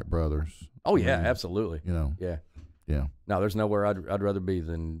are like brothers. Oh yeah, I mean, absolutely. You know. Yeah. Yeah. No, there's nowhere I'd rather be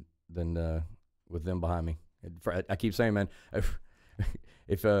than with them behind me. I keep saying, man,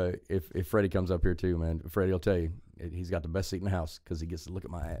 if Freddie comes up here too, man, Freddie will tell you he's got the best seat in the house because he gets to look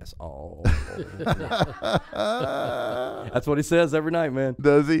at my ass. Oh, that's what he says every night, man.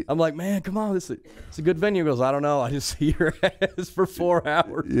 Does he? I'm like, man, come on, it's a good venue. He goes, I don't know, I just see your ass for 4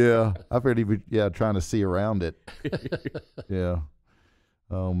 hours. Yeah, I've heard he be trying to see around it. Yeah.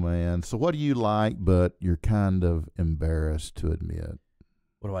 Oh man. So what do you like, but you're kind of embarrassed to admit?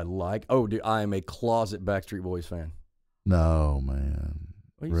 What do I like? Oh, dude, I am a closet Backstreet Boys fan. No, man.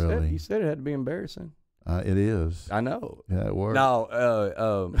 Well, Really? You said it had to be embarrassing. It is. I know. Yeah, it works. No,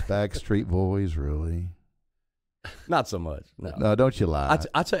 Backstreet Boys, really? not so much. No, No, don't you lie.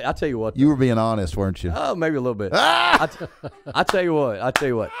 I tell you what. You were being honest, weren't you? Oh, maybe a little bit. Ah! I tell you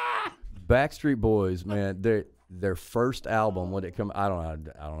what. Backstreet Boys, man, their first album when it come, I don't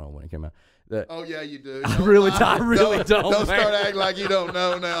know when it came out. Oh yeah, you do. I really don't. Don't man. start acting like you don't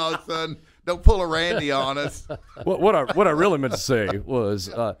know now, son. Don't pull a Randy on us. What I really meant to say was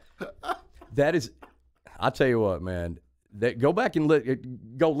that is, I tell you what, man. Go back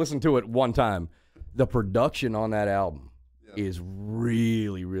and go listen to it one time. The production on that album is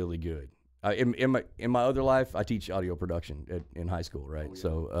really, really good. In my other life, I teach audio production in high school, right?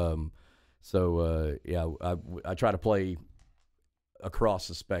 Oh, yeah. I try to play across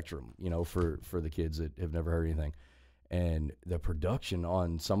the spectrum, you know, for the kids that have never heard anything. And the production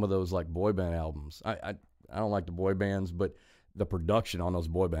on some of those like boy band albums, I don't like the boy bands, but the production on those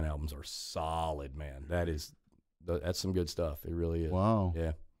boy band albums are solid, man. That's some good stuff. It really is. Wow.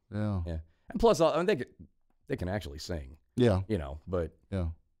 Yeah. Yeah. Yeah. And plus, I mean, they can actually sing. Yeah. You know, but Yeah.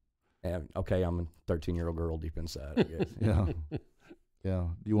 Okay, I'm a 13-year-old girl deep inside, I guess. Yeah. Yeah.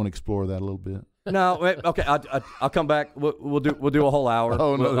 Do you want to explore that a little bit? No, okay. I'll come back. We'll do a whole hour.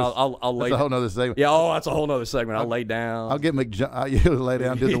 I'll lay. That's a whole nother segment. Yeah. Oh, that's a whole nother segment. I'll lay down. I'll get you lay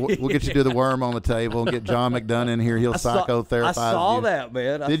down. We'll get you to do the worm on the table and get John McDonough in here. He'll psychotherapize I saw you. that,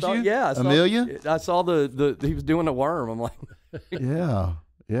 man. Did you? Yeah. Amelia? I saw the he was doing the worm. I'm like, Yeah.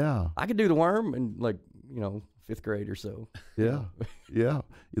 Yeah. I could do the worm in like 5th grade or so. Yeah. Yeah.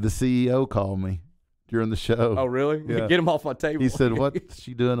 The CEO called me during the show. Oh, really? Yeah. Get him off my table. He said, "What's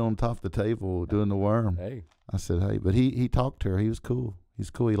she doing on top of the table doing the worm?" Hey. I said, "Hey," but he talked to her. He was cool. He's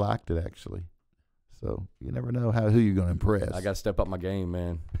cool. He liked it actually. So you never know who you're going to impress. I got to step up my game,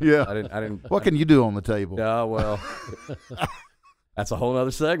 man. Yeah. I didn't. What can you do on the table? Yeah, well, that's a whole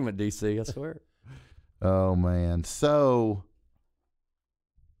other segment, DC. I swear. Oh man. So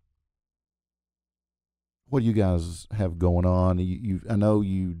what do you guys have going on? I know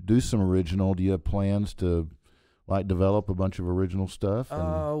you do some original. Do you have plans to like develop a bunch of original stuff?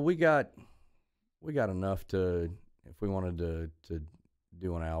 We got enough to, if we wanted to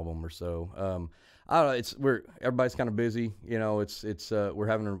do an album or so. I don't know. Everybody's kind of busy. You know, we're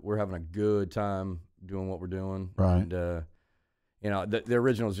having a good time doing what we're doing. Right. And the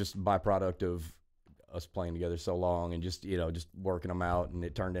original is just a byproduct of us playing together so long and just working them out, and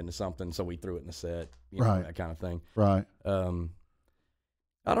it turned into something, so we threw it in the set, right. That kind of thing. Right.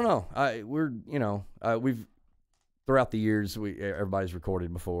 I don't know. We've throughout the years everybody's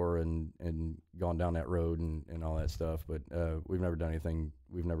recorded before and gone down that road and all that stuff, but we've never done anything.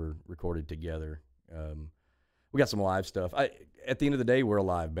 We've never recorded together. We got some live stuff. At the end of the day, we're a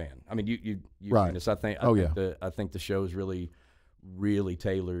live band. I mean, you right. seen this. I think I think the show's really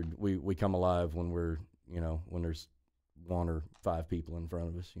tailored. We come alive when we're when there's 1 or 5 people in front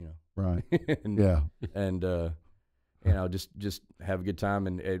of us, Right. and, yeah. And just have a good time,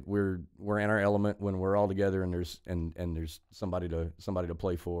 and we're in our element when we're all together, and there's somebody to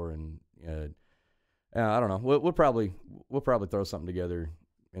play for, and I don't know. We'll probably throw something together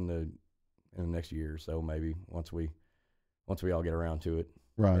in the next year or so, maybe once we all get around to it.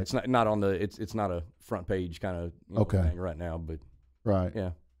 Right. It's not on the it's not a front page kind of thing right now, but right.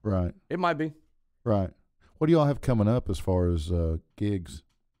 yeah. Right. It might be. Right. What do y'all have coming up as far as gigs?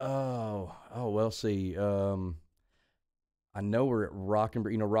 Well, see. I know we're at Rock and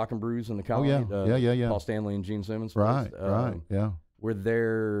Brews in the Oh, Colony. yeah. Paul Stanley and Gene Simmons. Right, place. right, yeah. We're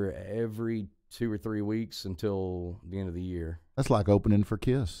there every 2 or 3 weeks until the end of the year. That's like opening for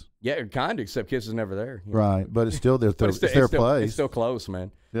Kiss. Yeah, kind of, except Kiss is never there. You know? Right, but it's still their, But it's their place. It's still close,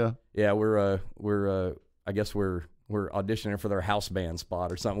 man. Yeah. Yeah, I guess we're auditioning for their house band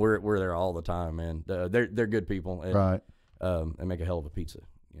spot or something. We're there all the time, man. They're good people. And, Right. They make a hell of a pizza.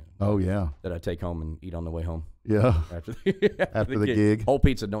 You know, Oh, yeah. that I take home and eat on the way home. Yeah. After the gig. Whole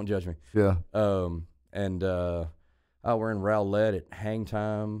pizza, don't judge me. Yeah. We're in Rowlett at Hang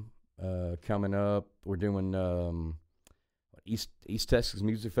Time coming up. We're doing East Texas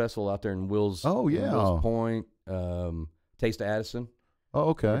Music Festival out there in Wills. Oh, yeah. in Wills Point. Taste of Addison.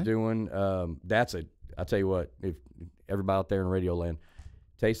 Oh, okay. We're doing I tell you what, if everybody out there in Radio Land,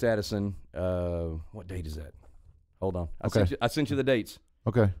 Taste Addison. What date is that? Hold on. I sent you the dates.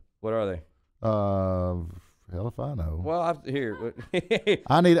 Okay. What are they? Hell if I know. Well, here.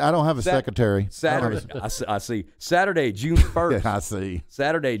 I don't have a secretary. Saturday. I see. Saturday, June 1st. Yeah, I see.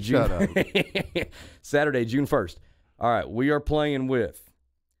 Saturday, June. Shut up. Saturday, June 1st. All right, we are playing with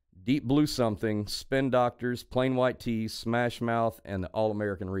Deep Blue Something, Spin Doctors, Plain White Tees, Smash Mouth, and the All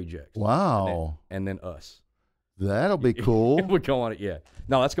American Rejects. Wow. And then us. That'll be cool. We'll go on it, yeah.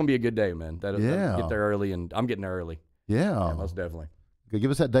 No, that's going to be a good day, man. That'll get there early, and I'm getting there early. Yeah. Most definitely. Okay, give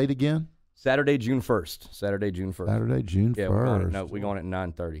us that date again. Saturday, June 1st. Saturday, June 1st. Saturday, June 1st. Yeah, we're going at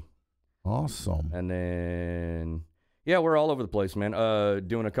 9:30. Awesome. And then, yeah, we're all over the place, man.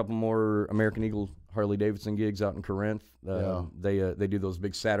 Doing a couple more American Eagle Harley Davidson gigs out in Corinth. They do those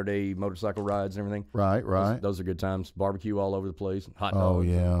big Saturday motorcycle rides and everything. Right. Those are good times. Barbecue all over the place. Hot dogs. Oh,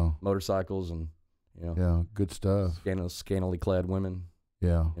 yeah. And motorcycles and, Yeah, good stuff. Scantily clad women.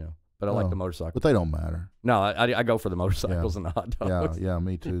 Yeah. But I like the motorcycles. But they don't matter. No, I go for the motorcycles and the hot dogs. Yeah,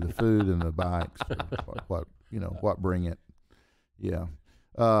 me too. The food and the bikes, what bring it. Yeah.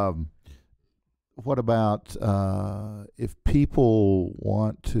 What about if people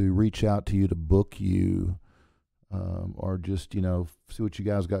want to reach out to you to book you, or just see what you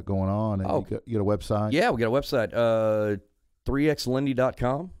guys got going on? And you got a website? Yeah, we got a website,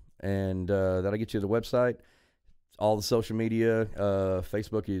 3xlindy.com, and that'll get you to the website. All the social media,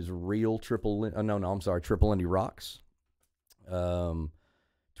 Facebook is Triple Lindy Rocks.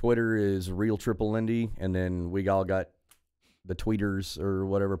 Twitter is Real Triple Lindy, and then we all got the tweeters or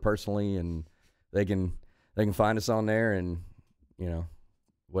whatever personally, and they can find us on there, and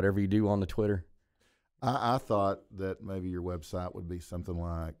whatever you do on the Twitter. I thought that maybe your website would be something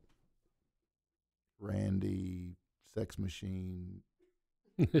like Randy Sex Machine.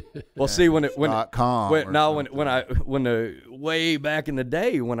 Well, see, when way back in the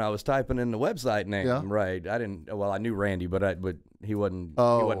day when I was typing in the website name, right? I knew Randy, but he wasn't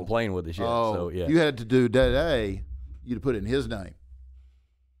playing with us yet. So yeah, you had to do today. You'd put it in his name.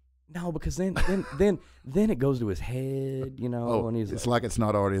 No, because then it goes to his head, and he's it's like it's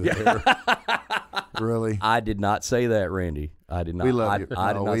not already there. Really? I did not say that, Randy. I did not. We love you.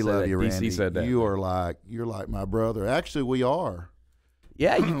 We love you, Randy. DC said that. You're like my brother. Actually, we are.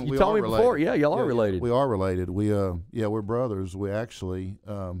 Yeah, you told me before. Yeah, y'all are related. We are related. We're brothers. We actually,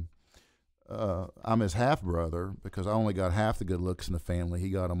 I'm his half brother because I only got half the good looks in the family. He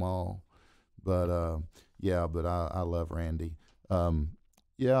got them all. But I love Randy. I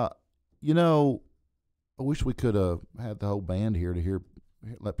wish we could have had the whole band here to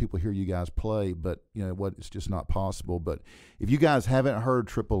let people hear you guys play, but it's just not possible. But if you guys haven't heard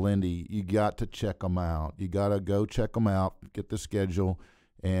Triple Lindy, you got to check them out. You got to go check them out, get the schedule,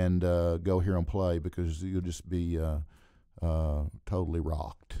 and go hear them play because you'll just be totally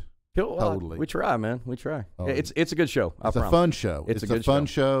rocked. Cool. Totally. We try, man. We try. It's a good show. It's a fun show. It's a fun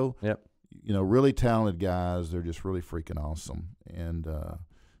show. Yep. Really talented guys. They're just really freaking awesome, and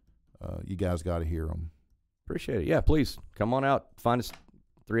you guys got to hear them. Appreciate it. Yeah, please come on out. Find us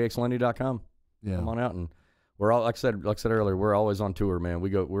 3xlindy.com. Yeah. Come on out, and we're all like I said earlier. We're always on tour, man.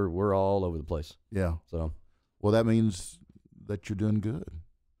 We're all over the place. Yeah. So, well, that means that you're doing good.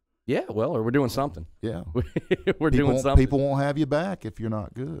 Yeah. Well, or we're doing something. Yeah. We're doing something. People won't have you back if you're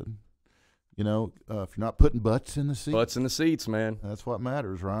not good. If you're not putting butts in the seats. Butts in the seats, man. That's what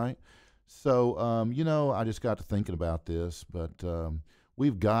matters, right? So, I just got to thinking about this, but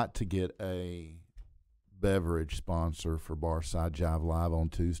we've got to get a beverage sponsor for Barside Jive Live on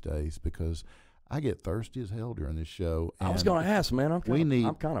Tuesdays because I get thirsty as hell during this show. I was going to ask, man. I'm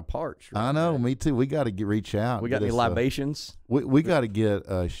kind of parched. Right I know, now. Me too. We got to reach out. We got any libations? We got to get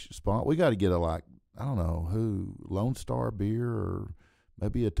a spot. We got to get a I don't know who, Lone Star beer or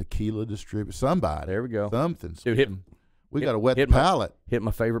Maybe a tequila distributor. Somebody. There we go. Something. Dude, we got to wet the hit my- palate. Hit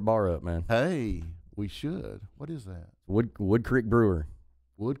my favorite bar up, man. Hey, we should. What is that? Wood Creek Brewer.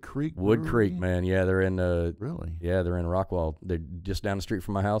 Wood Creek Wood Brewery? Creek, man. Yeah, they're in Really? yeah, they're in Rockwall. They're just down the street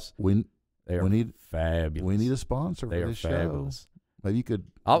from my house. They are fabulous. We need a sponsor They for are this fabulous. show. Maybe you could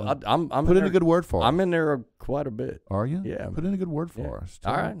I'm put in there, a good word for us. I'm in there quite a bit. Are you? Yeah. Put in a good word for Yeah. us.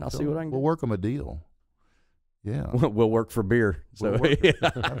 All right, I'll see what I can do. We'll work them a deal. Yeah. We'll work for beer. So We'll work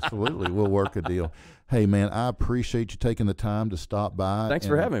absolutely. We'll work a deal. Hey, man, I appreciate you taking the time to stop by. Thanks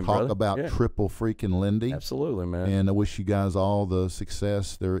and for having me, talk brother. about Yeah. Triple freaking Lindy. Absolutely, man. And I wish you guys all the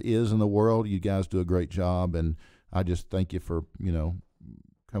success there is in the world. You guys do a great job, and I just thank you for,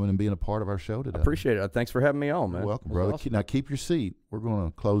 coming and being a part of our show today. I appreciate it. Thanks for having me on, man. You're welcome, That's brother. awesome. Now keep your seat. We're going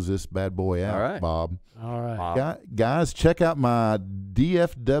to close this bad boy out, All right. Bob. All right. Guys, check out my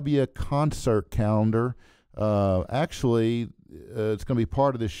DFW concert calendar. Actually, it's going to be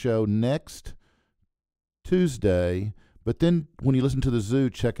part of this show next Tuesday. But then when you listen to the Zoo,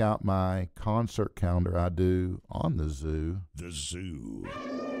 check out my concert calendar I do on the Zoo. The Zoo.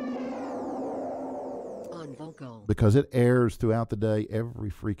 On Vocal. Because it airs throughout the day,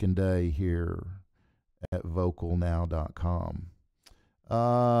 every freaking day here at vocalnow.com.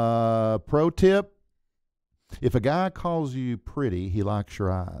 Pro tip, if a guy calls you pretty, he likes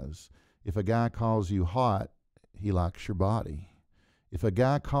your eyes. If a guy calls you hot, he likes your body. If a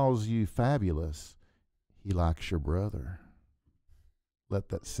guy calls you fabulous, he likes your brother. Let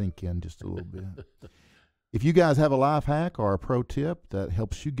that sink in just a little bit. If you guys have a life hack or a pro tip that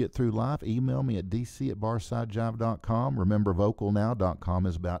helps you get through life, email me at dc@barsidejive.com. Remember, vocalnow.com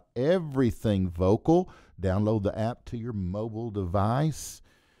is about everything vocal. Download the app to your mobile device.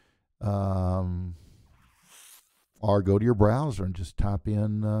 Or go to your browser and just type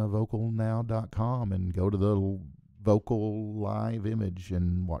in vocalnow.com and go to the vocal live image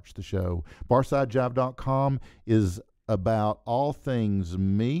and watch the show. Barsidejive.com is about all things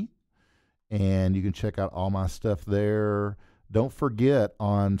me, and you can check out all my stuff there. Don't forget,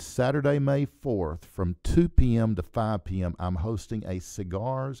 on Saturday, May 4th, from 2 p.m. to 5 p.m., I'm hosting a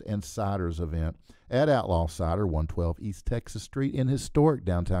Cigars and Ciders event at Outlaw Cider, 112 East Texas Street in historic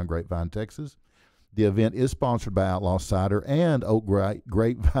downtown Grapevine, Texas. The event is sponsored by Outlaw Cider and Oak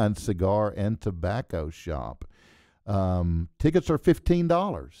Grapevine Cigar and Tobacco Shop. Tickets are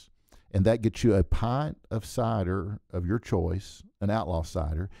 $15, and that gets you a pint of cider of your choice, an Outlaw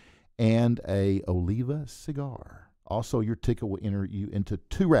Cider, and a Oliva cigar. Also, your ticket will enter you into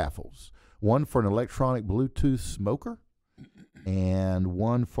 2 raffles, one for an electronic Bluetooth smoker and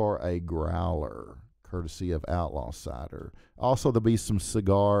one for a growler, courtesy of Outlaw Cider. Also, there'll be some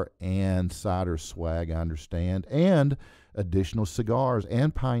cigar and cider swag, I understand, and additional cigars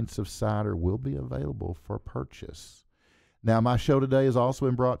and pints of cider will be available for purchase. Now, my show today has also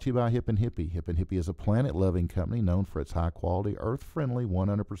been brought to you by Hip and Hippie. Hip and Hippie is a planet-loving company known for its high-quality, earth-friendly,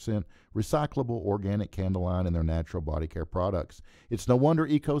 100% recyclable organic candle line and their natural body care products. It's no wonder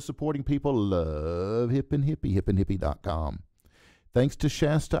eco-supporting people love Hip and Hippie, hipandhippie.com. Thanks to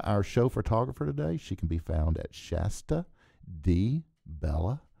Shasta, our show photographer today. She can be found at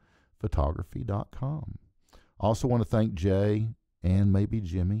shastadbellaphotography.com. Also want to thank Jay and maybe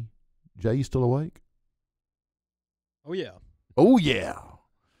Jimmy. Jay, you still awake? Oh, yeah. Oh, yeah.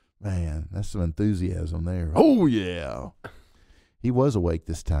 Man, that's some enthusiasm there. Oh, yeah. He was awake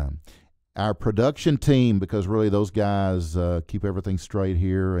this time. Our production team, because really those guys keep everything straight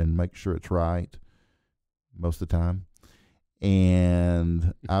here and make sure it's right most of the time.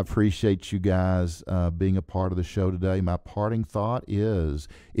 And I appreciate you guys being a part of the show today. My parting thought is,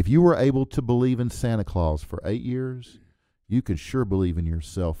 if you were able to believe in Santa Claus for 8 years, you could sure believe in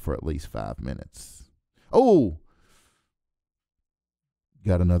yourself for at least 5 minutes. Oh,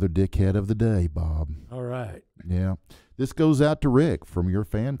 got another dickhead of the day, Bob. All right. Yeah. This goes out to Rick from your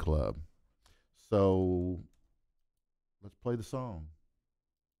fan club. So let's play the song.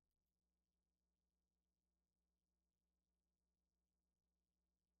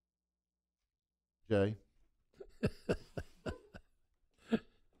 Jay.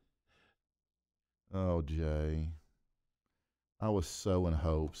 Oh, Jay. I was so in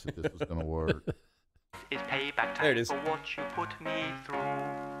hopes that this was going to work. It's payback There it time is. for what you put me through.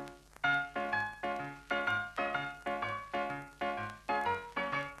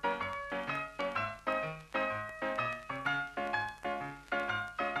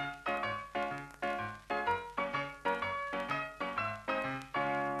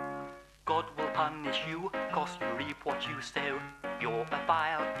 God will punish you, 'cause you reap what you sow. You're a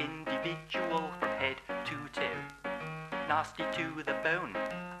vile individual from head to toe. Nasty to the bone,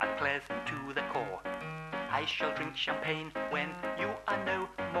 unpleasant to the core. I I shall drink champagne when you are no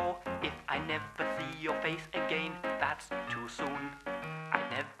more. If I never see your face again, that's too soon. I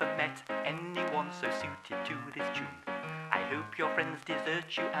never met anyone so suited to this tune. I hope your friends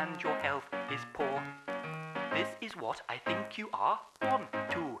desert you and your health is poor. This is what I think you are. 1,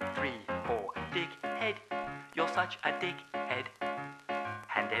 2, 3, 4. Dickhead, you're such a dickhead.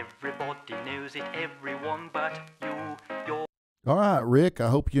 And everybody knows it, everyone but you. You're All right, Rick, I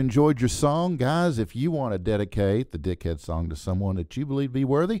hope you enjoyed your song. Guys, if you want to dedicate the Dickhead song to someone that you believe to be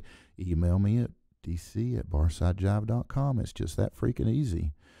worthy, email me at dc@barsidejive.com. It's just that freaking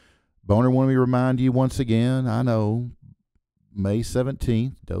easy. Boner, want me to remind you once again, I know, May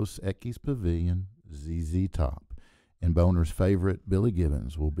 17th, Dos Equis Pavilion, ZZ Top. And Boner's favorite, Billy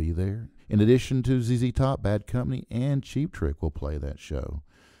Gibbons, will be there. In addition to ZZ Top, Bad Company, and Cheap Trick will play that show.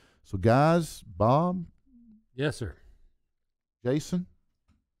 So, guys, Bob? Yes, sir. Jason?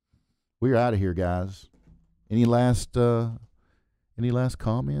 We're out of here, guys. Any last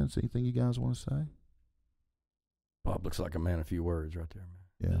comments? Anything you guys want to say? Bob looks like a man of few words right there,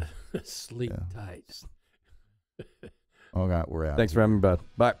 man. Yeah. Sleep Yeah. tight. All right, we're out. Thanks for having me, bud.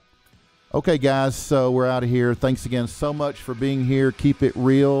 Bye. Okay, guys, so we're out of here. Thanks again so much for being here. Keep it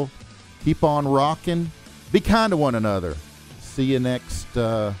real. Keep on rocking. Be kind to one another. See you next,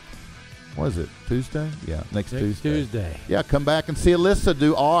 what is it, Tuesday? Yeah, next Tuesday. Yeah, come back and see Alyssa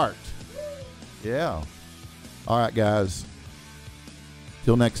do art. Yeah. All right, guys.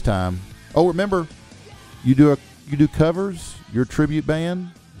 Till next time. Oh, remember, you do covers, your tribute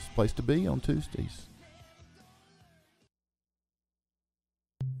band. It's a place to be on Tuesdays.